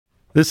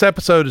This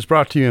episode is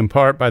brought to you in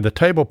part by the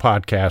Table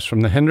Podcast from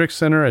the Hendricks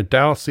Center at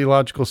Dallas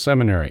Theological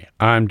Seminary.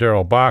 I'm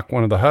Darrell Bach,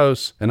 one of the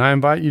hosts, and I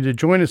invite you to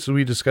join us as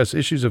we discuss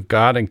issues of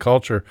God and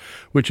culture,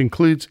 which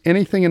includes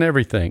anything and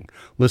everything.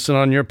 Listen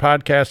on your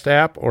podcast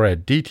app or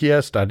at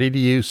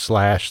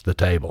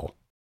dts.edu/thetable.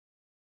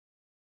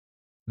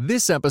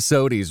 This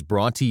episode is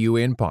brought to you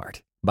in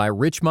part by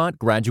Richmont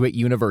Graduate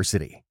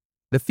University.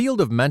 The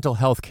field of mental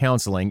health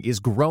counseling is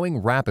growing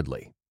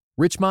rapidly.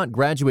 Richmont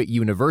Graduate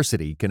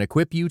University can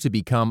equip you to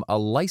become a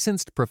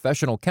licensed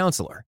professional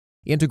counselor,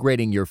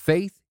 integrating your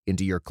faith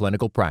into your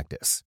clinical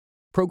practice.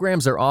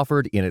 Programs are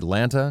offered in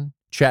Atlanta,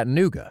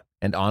 Chattanooga,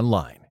 and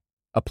online.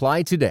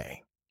 Apply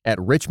today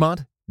at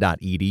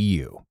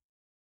richmont.edu.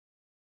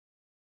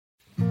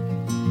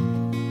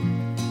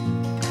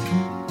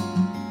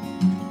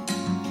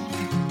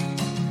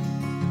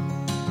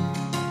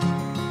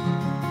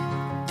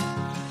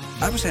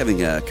 I was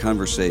having a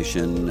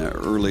conversation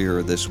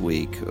earlier this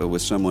week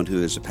with someone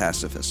who is a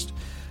pacifist.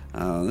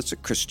 That's a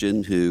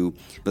Christian who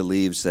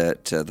believes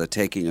that the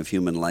taking of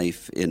human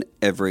life in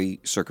every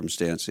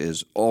circumstance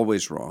is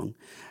always wrong,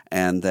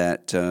 and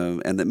that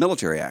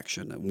military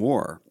action,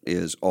 war,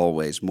 is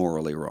always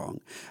morally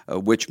wrong,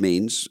 which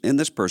means, in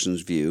this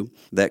person's view,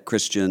 that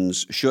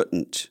Christians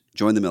shouldn't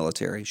join the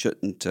military,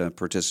 shouldn't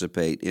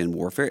participate in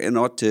warfare, and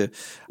ought to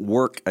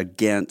work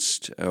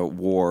against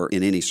war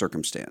in any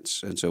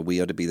circumstance. And so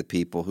we ought to be the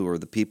people who are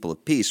the people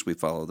of peace. We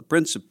follow the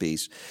Prince of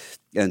Peace,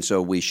 and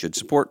so we should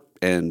support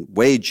and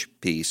wage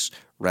peace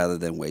rather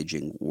than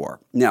waging war.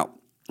 Now,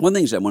 one of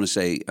the things I want to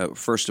say,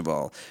 first of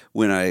all,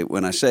 when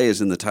I say,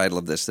 as in the title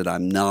of this, that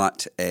I'm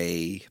not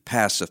a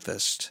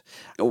pacifist,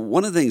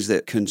 one of the things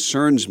that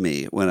concerns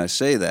me when I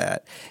say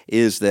that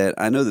is that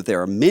I know that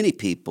there are many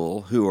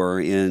people who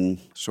are in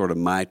sort of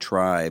my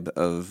tribe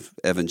of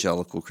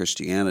evangelical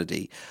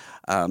Christianity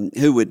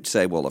who would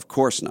say, well, of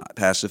course not.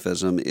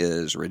 Pacifism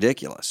is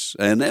ridiculous.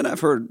 And then I've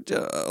heard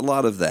a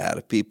lot of that,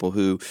 of people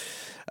who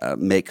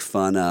make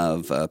fun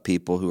of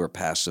people who are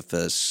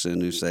pacifists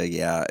and who say,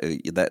 yeah,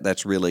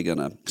 that's really going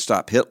to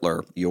stop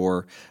Hitler.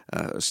 You're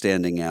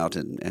standing out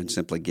and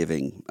simply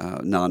giving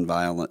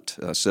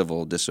nonviolent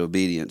civil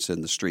disobedience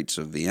in the streets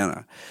of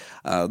Vienna.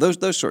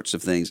 Those sorts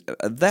of things.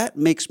 That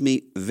makes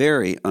me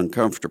very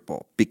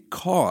uncomfortable,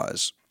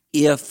 because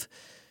if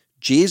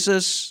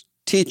Jesus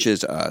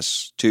teaches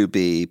us to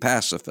be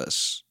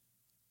pacifists,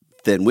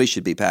 then we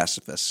should be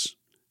pacifists.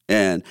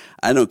 And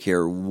I don't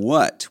care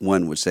what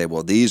one would say,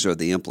 well, these are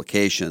the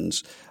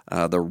implications,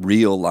 the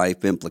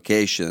real-life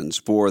implications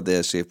for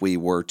this if we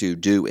were to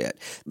do it.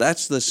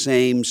 That's the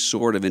same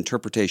sort of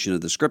interpretation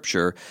of the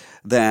Scripture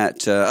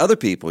that other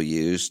people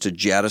use to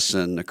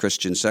jettison a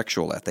Christian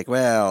sexual ethic.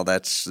 Well,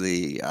 that's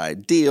the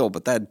ideal,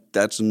 but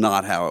that's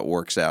not how it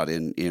works out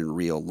in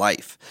real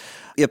life.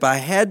 If I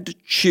had to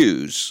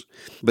choose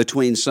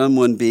between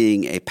someone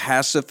being a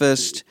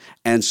pacifist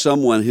and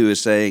someone who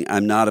is saying,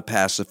 I'm not a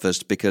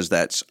pacifist because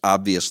that's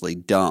obviously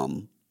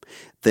dumb,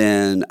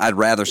 then I'd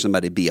rather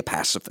somebody be a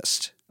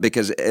pacifist.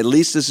 Because at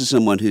least this is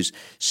someone who's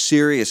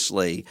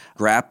seriously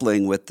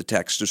grappling with the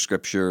text of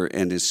Scripture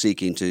and is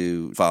seeking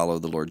to follow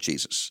the Lord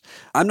Jesus.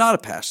 I'm not a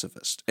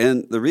pacifist.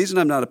 And the reason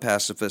I'm not a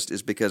pacifist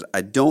is because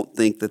I don't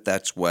think that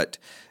that's what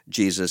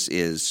Jesus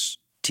is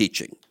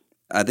teaching.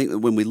 I think that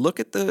when we look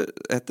at the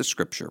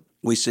Scripture,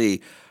 we see,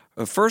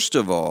 first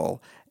of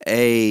all,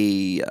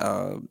 a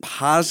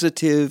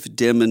positive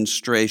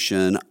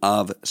demonstration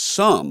of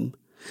some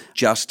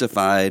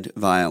justified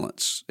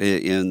violence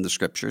in the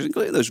Scriptures,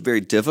 including those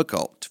very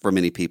difficult for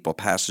many people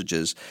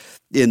passages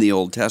in the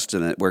Old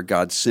Testament where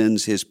God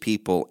sends His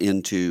people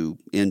into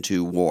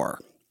war.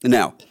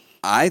 Now,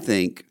 I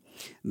think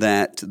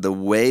that the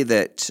way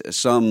that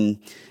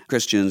some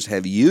Christians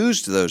have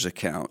used those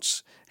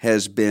accounts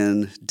has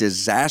been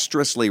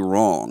disastrously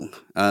wrong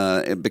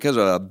because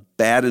of a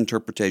bad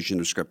interpretation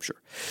of Scripture.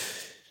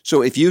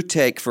 So if you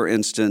take, for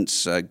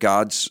instance,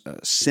 God's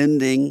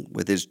sending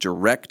with His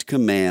direct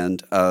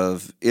command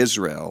of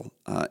Israel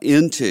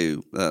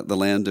into the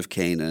land of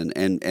Canaan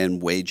and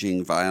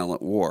waging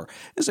violent war,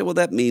 and say, well,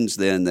 that means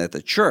then that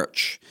the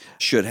church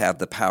should have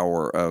the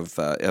power of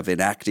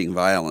enacting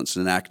violence,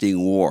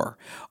 enacting war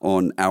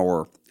on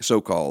our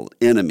so-called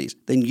enemies,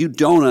 then you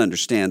don't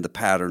understand the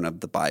pattern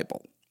of the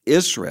Bible.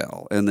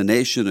 Israel and the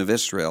nation of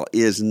Israel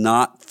is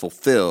not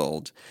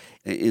fulfilled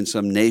in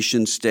some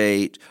nation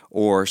state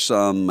or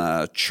some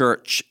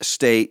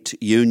church-state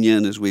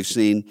union, as we've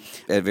seen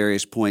at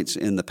various points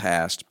in the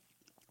past.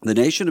 The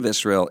nation of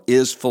Israel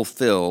is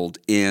fulfilled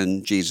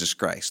in Jesus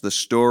Christ. The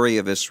story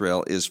of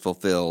Israel is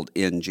fulfilled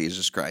in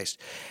Jesus Christ.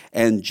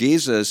 And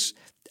Jesus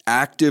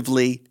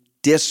actively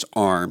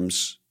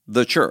disarms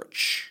the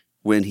church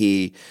when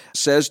He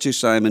says to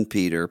Simon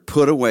Peter,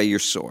 put away your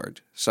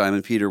sword.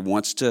 Simon Peter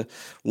wants to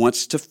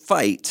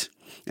fight,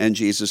 and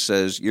Jesus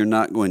says, you're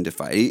not going to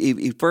fight.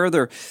 He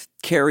further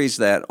carries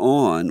that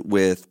on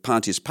with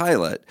Pontius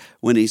Pilate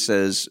when he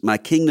says, my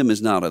kingdom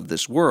is not of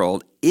this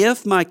world.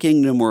 If my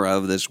kingdom were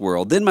of this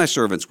world, then my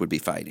servants would be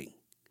fighting.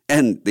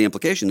 And the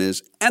implication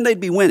is, and they'd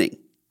be winning.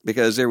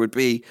 because there would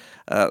be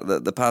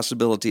the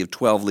possibility of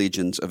 12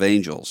 legions of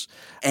angels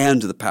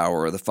and the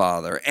power of the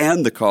Father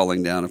and the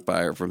calling down of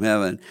fire from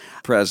heaven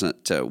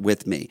present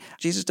with me.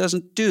 Jesus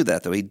doesn't do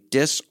that, though. He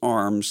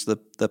disarms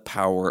the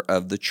power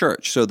of the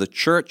church. So the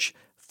church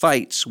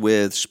fights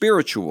with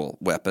spiritual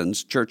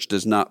weapons. Church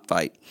does not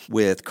fight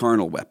with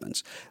carnal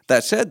weapons.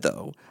 That said,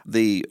 though,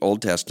 the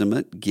Old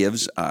Testament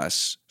gives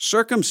us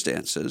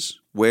circumstances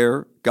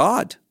where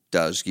God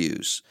does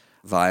use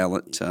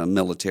violent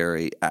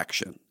military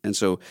action. And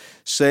so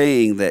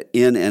saying that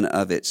in and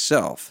of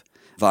itself,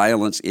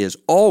 violence is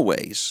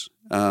always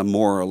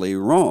morally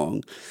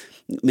wrong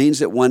means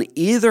that one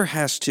either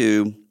has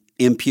to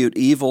impute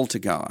evil to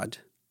God,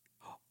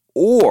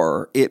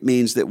 or it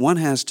means that one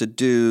has to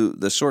do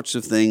the sorts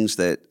of things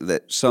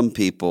that some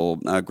people,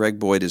 Greg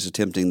Boyd is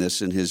attempting this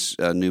in his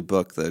new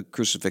book, The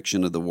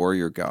Crucifixion of the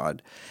Warrior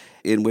God,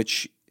 in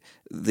which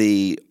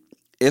the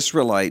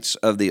Israelites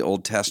of the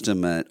Old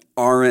Testament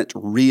aren't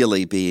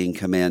really being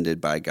commanded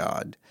by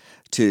God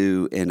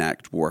to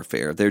enact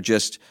warfare. They're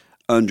just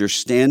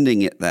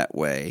understanding it that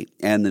way,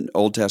 and the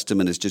Old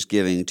Testament is just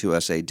giving to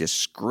us a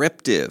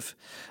descriptive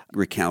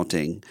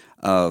recounting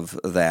of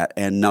that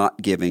and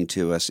not giving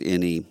to us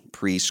any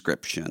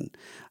prescription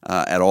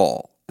at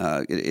all,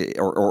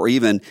 or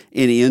even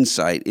any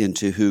insight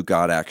into who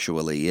God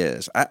actually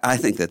is. I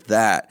think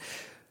that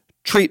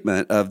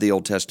treatment of the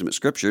Old Testament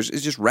scriptures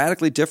is just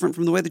radically different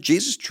from the way that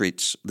Jesus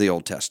treats the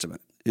Old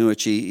Testament, in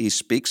which he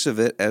speaks of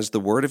it as the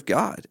Word of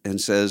God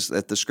and says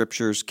that the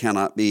scriptures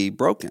cannot be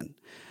broken.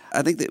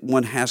 I think that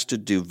one has to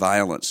do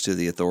violence to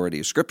the authority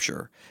of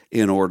Scripture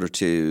in order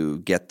to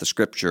get the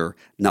Scripture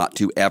not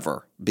to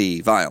ever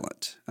be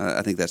violent.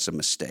 I think that's a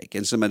mistake.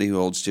 And somebody who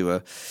holds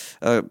to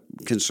a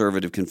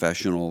conservative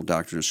confessional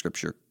doctrine of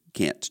Scripture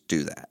can't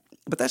do that.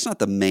 But that's not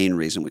the main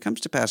reason. When it comes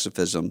to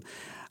pacifism,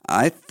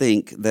 I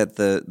think that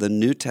the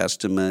New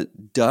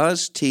Testament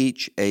does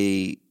teach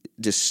a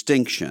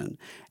distinction,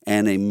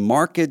 and a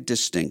marked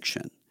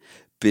distinction,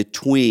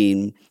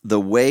 between the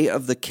way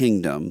of the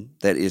kingdom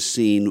that is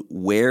seen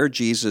where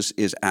Jesus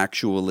is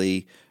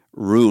actually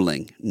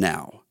ruling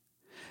now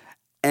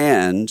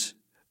and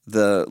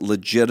the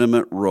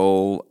legitimate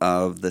role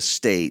of the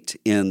state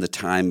in the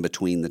time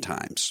between the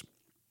times.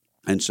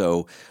 And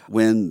so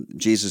when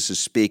Jesus is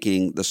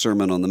speaking the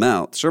Sermon on the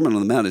Mount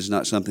is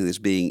not something that's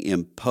being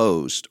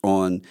imposed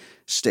on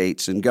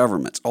states and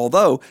governments.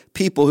 Although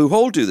people who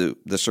hold to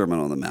the Sermon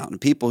on the Mount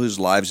and people whose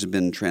lives have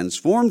been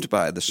transformed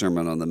by the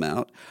Sermon on the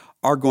Mount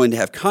are going to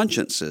have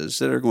consciences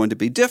that are going to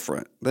be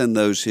different than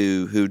those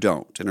who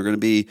don't, and are going to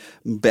be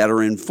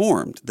better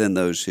informed than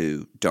those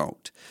who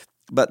don't.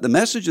 But the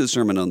message of the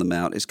Sermon on the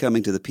Mount is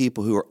coming to the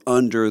people who are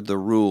under the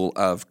rule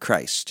of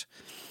Christ.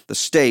 The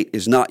state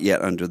is not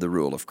yet under the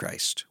rule of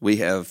Christ. We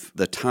have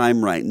the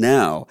time right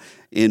now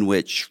in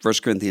which 1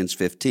 Corinthians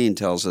 15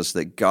 tells us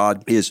that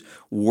God is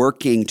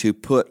working to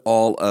put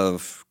all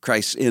of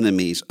Christ's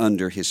enemies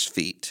under his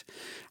feet.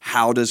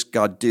 How does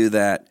God do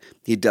that?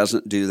 He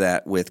doesn't do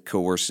that with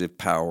coercive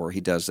power.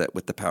 He does that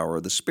with the power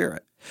of the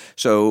Spirit.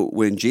 So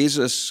when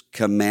Jesus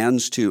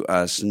commands to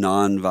us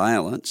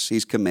nonviolence,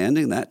 he's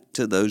commanding that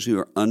to those who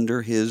are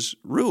under his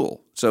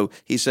rule. So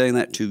he's saying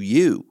that to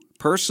you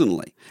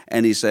personally,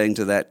 and he's saying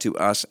to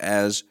us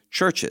as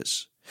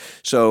churches.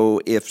 So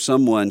if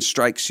someone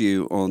strikes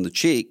you on the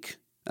cheek,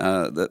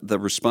 the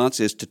response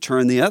is to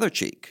turn the other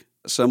cheek.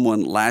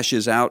 Someone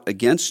lashes out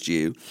against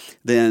you,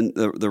 then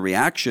the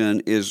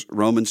reaction is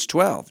Romans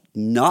 12,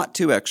 not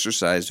to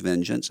exercise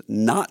vengeance,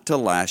 not to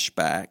lash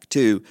back,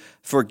 to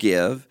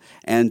forgive,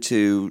 and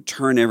to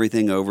turn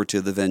everything over to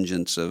the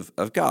vengeance of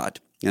God,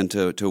 and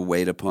to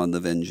wait upon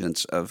the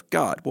vengeance of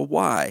God. Well,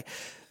 why?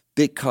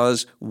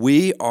 Because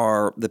we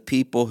are the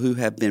people who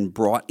have been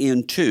brought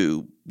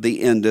into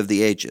the end of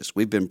the ages.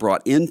 We've been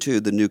brought into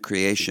the new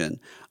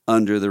creation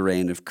under the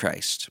reign of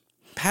Christ.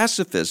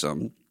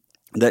 Pacifism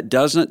that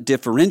doesn't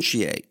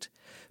differentiate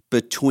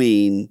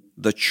between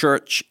the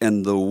church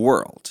and the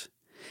world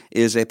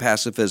is a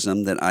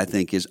pacifism that I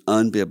think is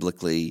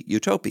unbiblically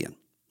utopian.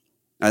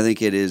 I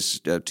think it is,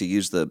 to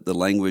use the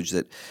language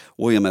that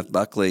William F.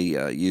 Buckley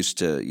used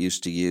to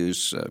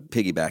use,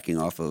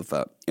 piggybacking off of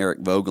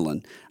Eric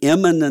Vogelin,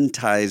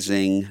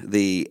 immanentizing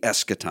the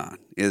eschaton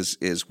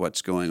is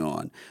what's going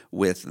on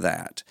with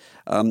that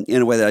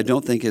in a way that I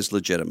don't think is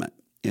legitimate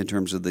in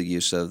terms of the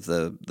use of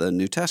the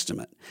New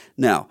Testament.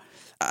 Now,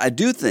 I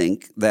do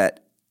think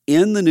that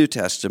in the New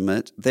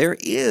Testament there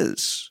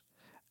is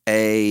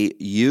a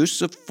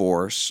use of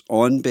force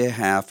on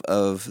behalf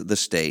of the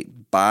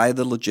state by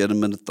the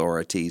legitimate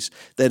authorities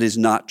that is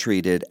not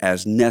treated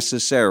as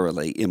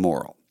necessarily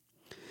immoral.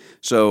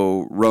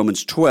 So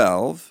Romans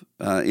 12,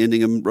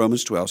 ending in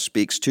Romans 12,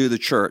 speaks to the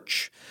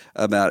church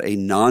about a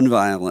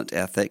nonviolent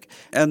ethic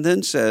and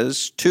then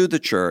says to the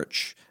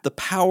church, the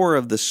power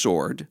of the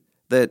sword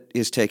that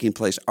is taking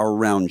place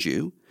around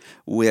you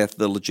with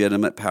the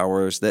legitimate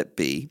powers that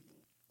be,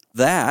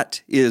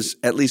 that is,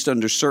 at least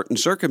under certain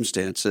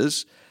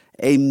circumstances,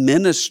 a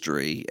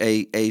ministry,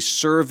 a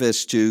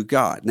service to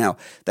God. Now,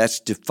 that's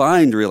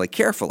defined really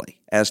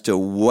carefully as to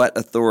what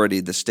authority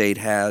the state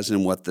has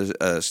and what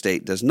the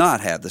state does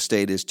not have. The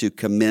state is to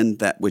commend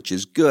that which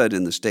is good,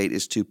 and the state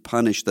is to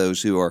punish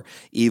those who are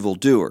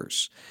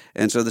evildoers.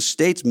 And so the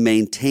state's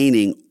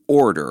maintaining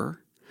order,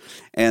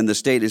 and the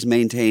state is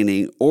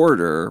maintaining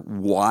order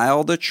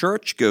while the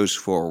church goes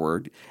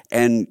forward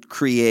and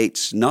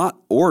creates not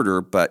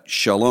order but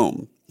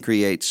shalom,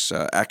 creates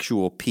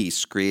actual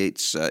peace,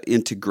 creates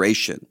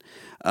integration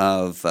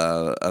of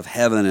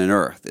heaven and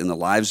earth in the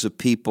lives of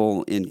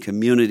people, in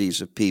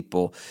communities of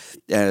people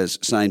as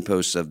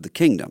signposts of the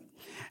kingdom.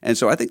 And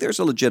so I think there's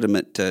a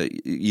legitimate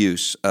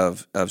use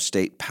of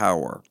state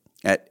power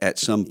at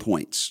some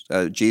points.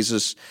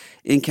 Jesus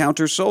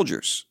encounters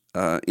soldiers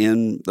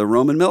in the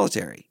Roman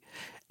military.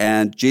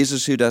 And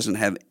Jesus, who doesn't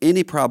have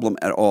any problem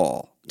at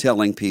all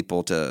telling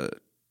people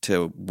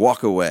to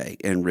walk away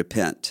and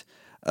repent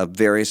of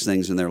various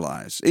things in their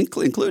lives,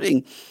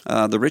 including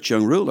the rich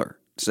young ruler,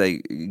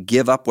 say,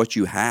 give up what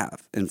you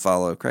have and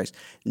follow Christ,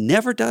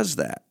 never does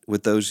that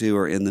with those who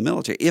are in the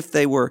military. If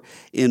they were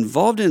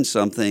involved in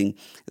something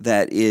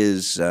that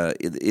is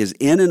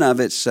in and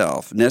of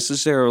itself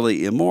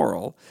necessarily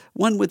immoral,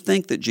 one would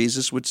think that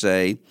Jesus would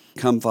say,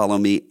 come follow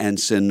me and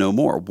sin no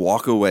more.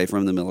 Walk away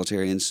from the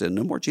military and sin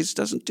no more. Jesus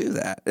doesn't do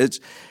that. It's,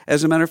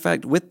 as a matter of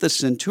fact, with the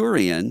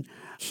centurion,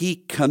 he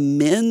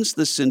commends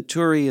the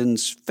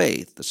centurion's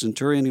faith, the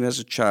centurion who has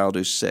a child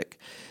who's sick,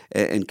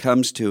 and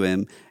comes to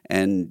him,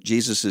 and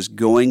Jesus is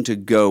going to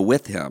go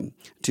with him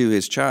to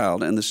his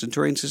child, and the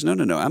centurion says,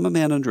 no, I'm a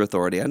man under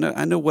authority.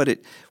 I know what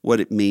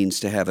it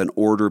means to have an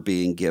order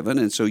being given,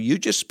 and so you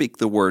just speak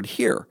the word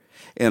here,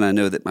 and I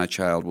know that my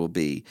child will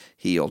be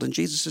healed. And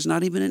Jesus is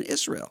not even in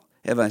Israel.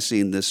 Have I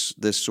seen this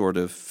sort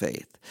of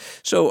faith?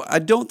 So I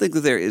don't think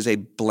that there is a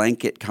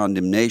blanket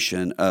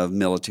condemnation of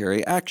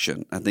military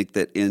action. I think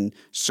that in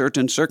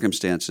certain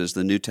circumstances,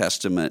 the New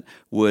Testament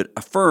would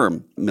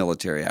affirm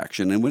military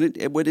action and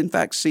it would in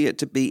fact see it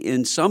to be,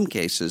 in some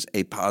cases,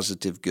 a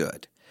positive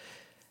good.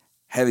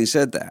 Having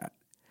said that,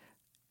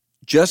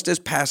 just as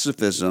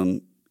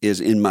pacifism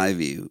is, in my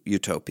view,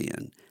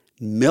 utopian,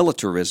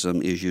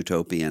 militarism is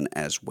utopian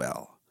as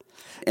well.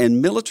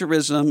 And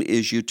militarism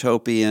is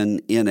utopian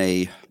in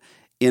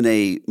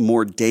a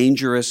more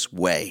dangerous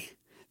way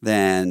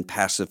than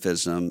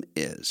pacifism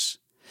is.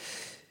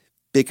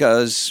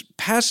 Because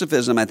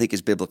pacifism, I think,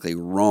 is biblically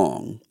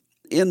wrong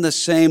in the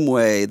same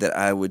way that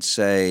I would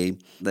say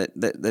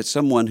that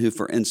someone who,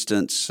 for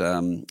instance,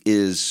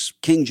 is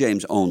King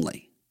James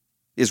only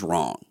is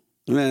wrong.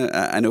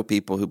 I know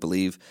people who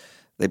believe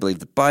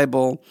the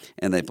Bible,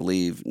 and they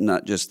believe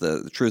not just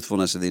the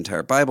truthfulness of the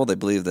entire Bible, they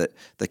believe that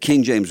the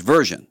King James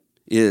Version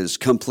is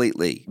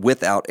completely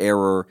without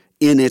error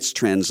in its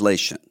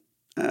translation.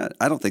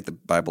 I don't think the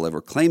Bible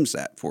ever claims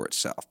that for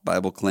itself. The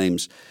Bible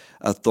claims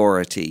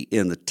authority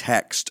in the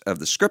text of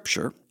the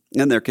Scripture,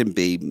 and there can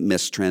be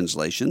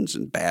mistranslations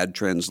and bad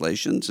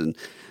translations and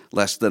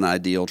less than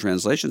ideal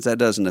translations. That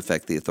doesn't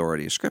affect the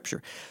authority of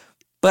Scripture.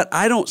 But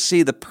I don't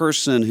see the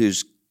person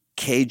who's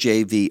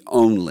KJV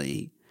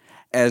only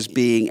as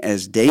being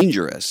as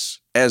dangerous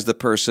as the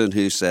person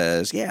who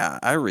says, yeah,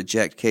 I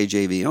reject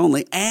KJV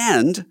only,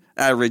 and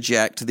I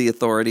reject the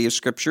authority of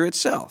Scripture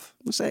itself.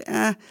 We'll say,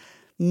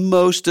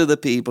 most of the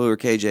people who are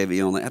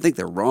KJV only, I think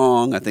they're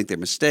wrong, I think they're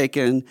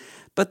mistaken,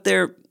 but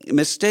they're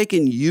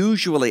mistaken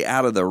usually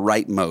out of the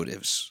right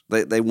motives.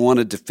 They want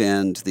to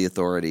defend the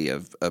authority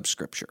of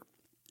Scripture.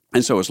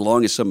 And so as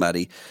long as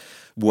somebody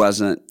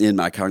wasn't in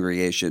my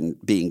congregation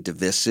being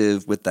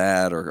divisive with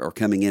that or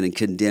coming in and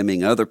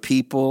condemning other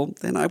people,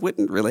 then I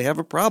wouldn't really have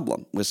a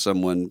problem with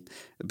someone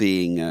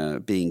being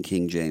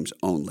King James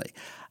only.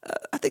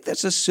 I think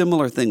that's a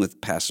similar thing with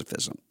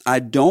pacifism. I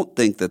don't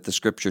think that the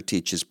Scripture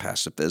teaches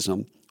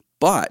pacifism,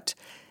 but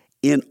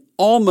in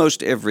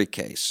almost every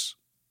case,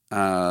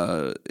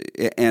 and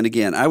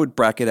again, I would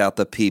bracket out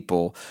the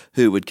people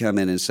who would come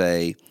in and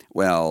say,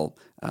 well,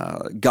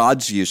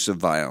 God's use of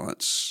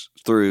violence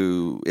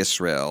through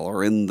Israel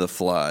or in the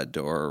flood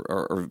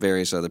or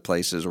various other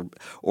places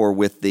or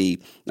with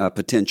the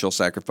potential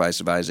sacrifice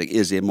of Isaac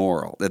is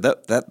immoral.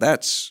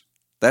 That's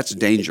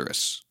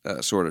dangerous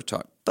sort of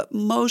talk. But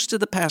most of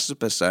the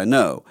pacifists I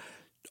know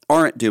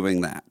aren't doing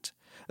that.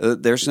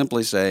 They're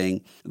simply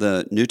saying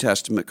the New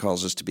Testament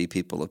calls us to be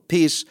people of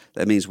peace.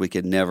 That means we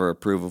can never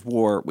approve of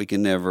war. We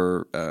can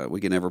never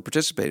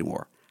participate in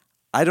war.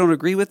 I don't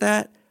agree with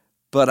that,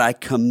 but I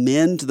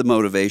commend the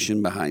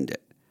motivation behind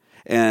it.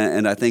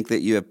 And I think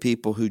that you have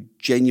people who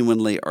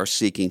genuinely are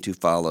seeking to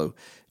follow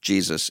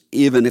Jesus,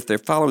 even if they're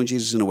following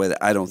Jesus in a way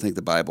that I don't think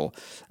the Bible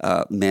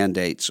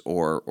mandates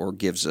or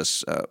gives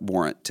us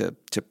warrant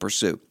to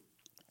pursue.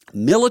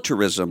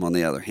 Militarism, on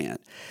the other hand,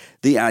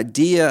 the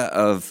idea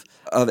of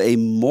a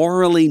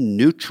morally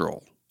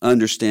neutral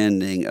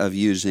understanding of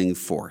using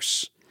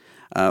force,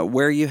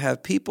 where you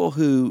have people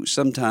who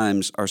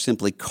sometimes are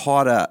simply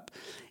caught up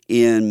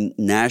in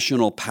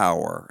national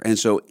power, and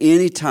so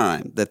any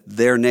time that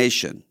their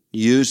nation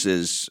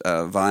uses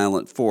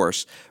violent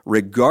force,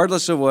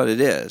 regardless of what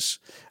it is,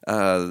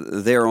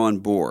 they're on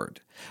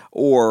board.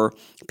 or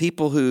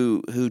people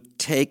who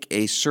take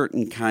a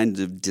certain kind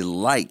of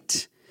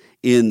delight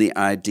in the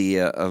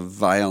idea of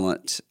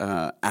violent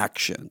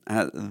action.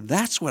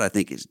 That's what I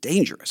think is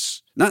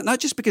dangerous. Not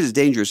just because it's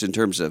dangerous in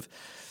terms of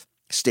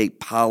state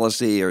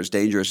policy or it's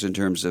dangerous in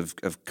terms of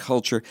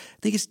culture. I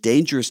think it's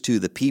dangerous to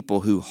the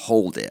people who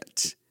hold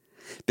it,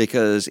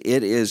 because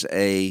it is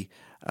a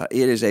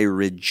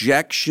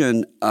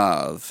rejection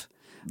of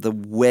the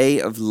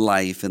way of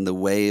life and the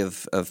way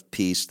of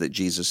peace that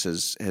Jesus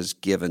has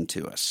given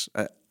to us.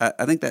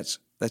 I think that's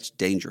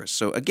dangerous.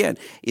 So again,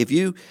 if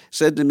you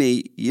said to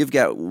me, you've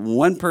got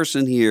one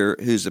person here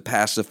who's a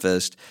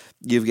pacifist,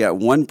 you've got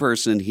one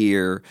person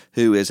here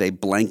who is a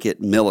blanket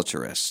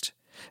militarist,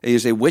 and you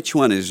say, which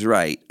one is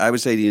right? I would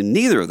say to you,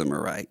 neither of them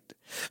are right.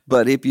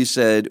 But if you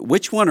said,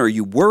 which one are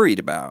you worried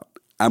about?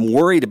 I'm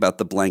worried about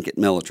the blanket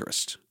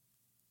militarist.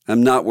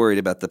 I'm not worried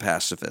about the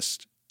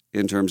pacifist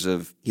in terms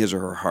of his or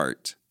her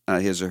heart,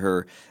 his or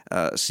her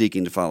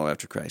seeking to follow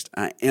after Christ.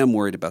 I am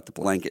worried about the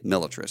blanket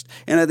militarist.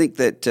 And I think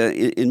that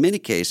in many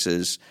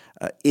cases,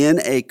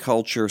 in a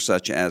culture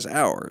such as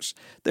ours,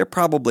 there are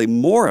probably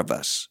more of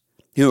us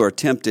who are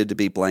tempted to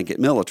be blanket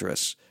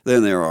militarists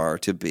than there are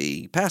to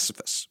be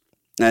pacifists.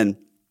 And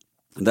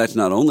that's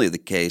not only the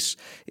case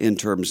in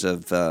terms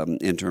of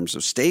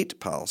state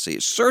policy.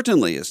 It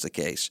certainly is the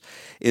case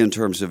in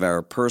terms of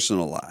our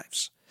personal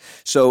lives.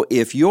 So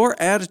if your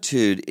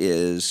attitude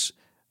is,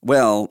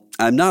 well,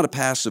 I'm not a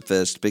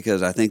pacifist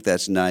because I think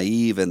that's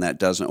naive and that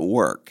doesn't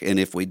work, and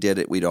if we did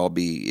it,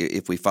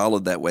 if we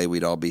followed that way,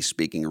 we'd all be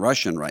speaking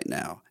Russian right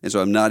now, and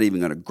so I'm not even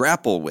going to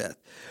grapple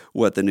with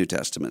what the New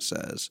Testament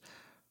says.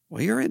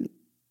 Well, you're in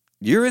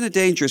a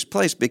dangerous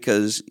place,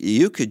 because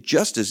you could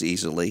just as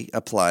easily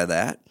apply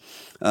that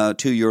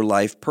to your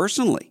life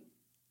personally.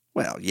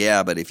 Well,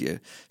 yeah, but if you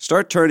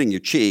start turning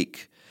your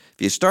cheek,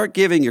 if you start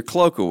giving your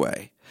cloak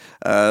away,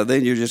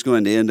 then you're just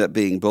going to end up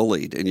being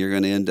bullied, and you're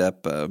going to end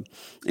up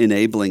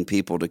enabling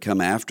people to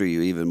come after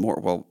you even more.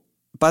 Well,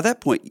 by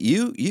that point,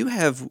 you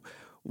have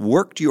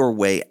worked your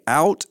way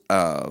out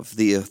of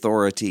the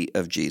authority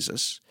of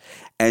Jesus,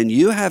 and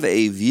you have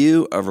a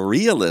view of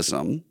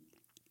realism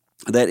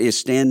that is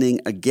standing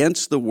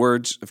against the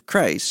words of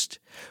Christ,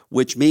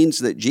 which means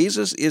that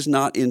Jesus is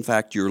not, in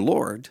fact, your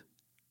Lord.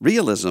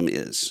 Realism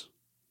is.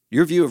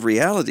 Your view of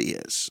reality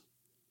is.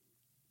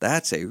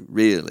 That's a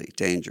really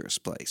dangerous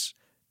place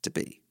to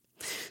be.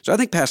 So I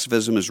think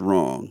pacifism is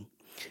wrong,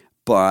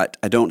 but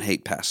I don't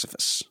hate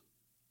pacifists.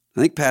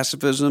 I think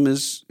pacifism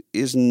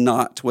is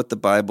not what the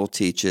Bible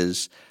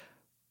teaches,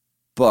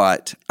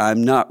 but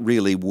I'm not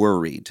really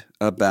worried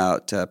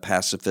about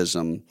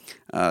pacifism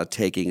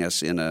taking us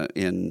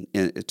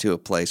to a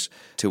place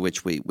to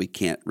which we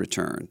can't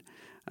return.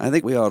 I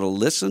think we ought to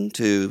listen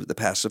to the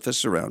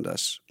pacifists around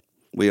us.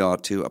 We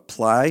ought to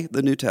apply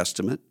the New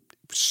Testament,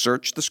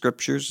 search the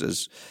Scriptures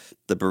as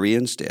the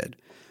Bereans did,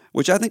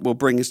 which I think will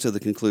bring us to the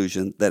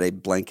conclusion that a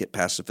blanket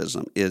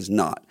pacifism is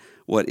not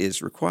what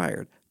is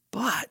required.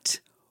 But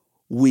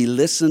we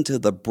listen to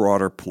the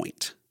broader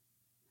point.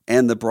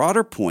 And the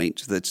broader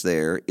point that's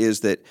there is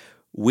that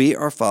we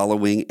are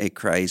following a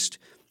Christ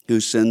who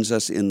sends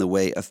us in the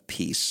way of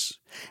peace,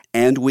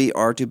 and we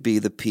are to be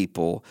the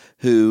people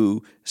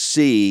who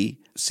see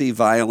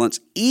violence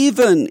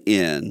even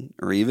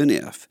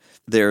if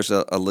there's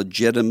a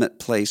legitimate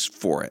place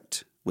for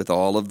it, with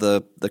all of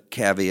the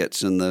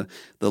caveats and the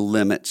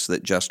limits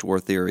that just war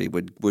theory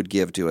would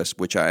give to us,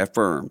 which I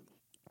affirm.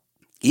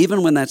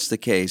 Even when that's the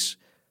case,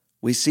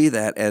 we see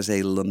that as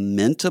a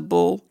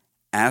lamentable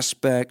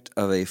aspect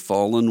of a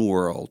fallen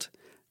world,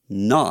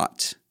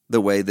 not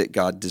the way that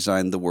God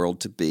designed the world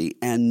to be,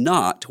 and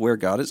not where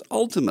God is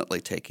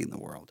ultimately taking the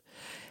world.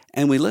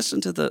 And we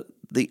listen to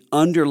the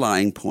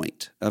underlying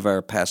point of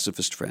our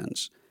pacifist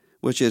friends,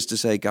 which is to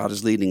say God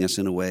is leading us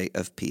in a way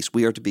of peace.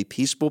 We are to be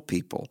peaceful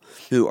people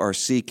who are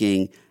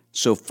seeking,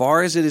 so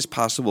far as it is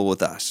possible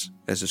with us,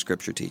 as the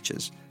Scripture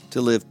teaches, to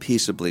live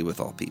peaceably with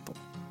all people.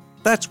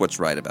 That's what's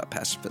right about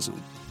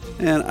pacifism.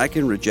 And I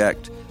can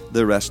reject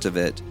the rest of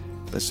it,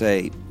 but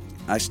say,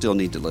 I still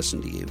need to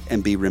listen to you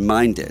and be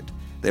reminded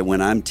that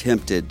when I'm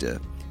tempted to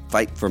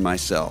fight for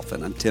myself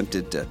and I'm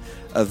tempted to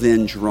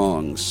avenge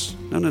wrongs,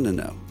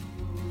 no.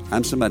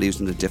 I'm somebody who's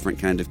in a different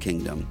kind of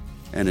kingdom,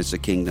 and it's a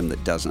kingdom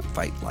that doesn't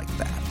fight like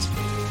that.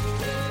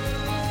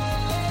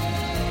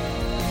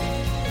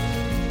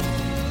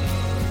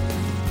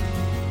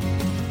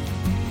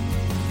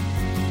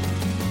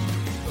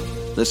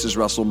 This is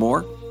Russell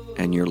Moore,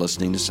 and you're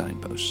listening to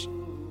Signposts.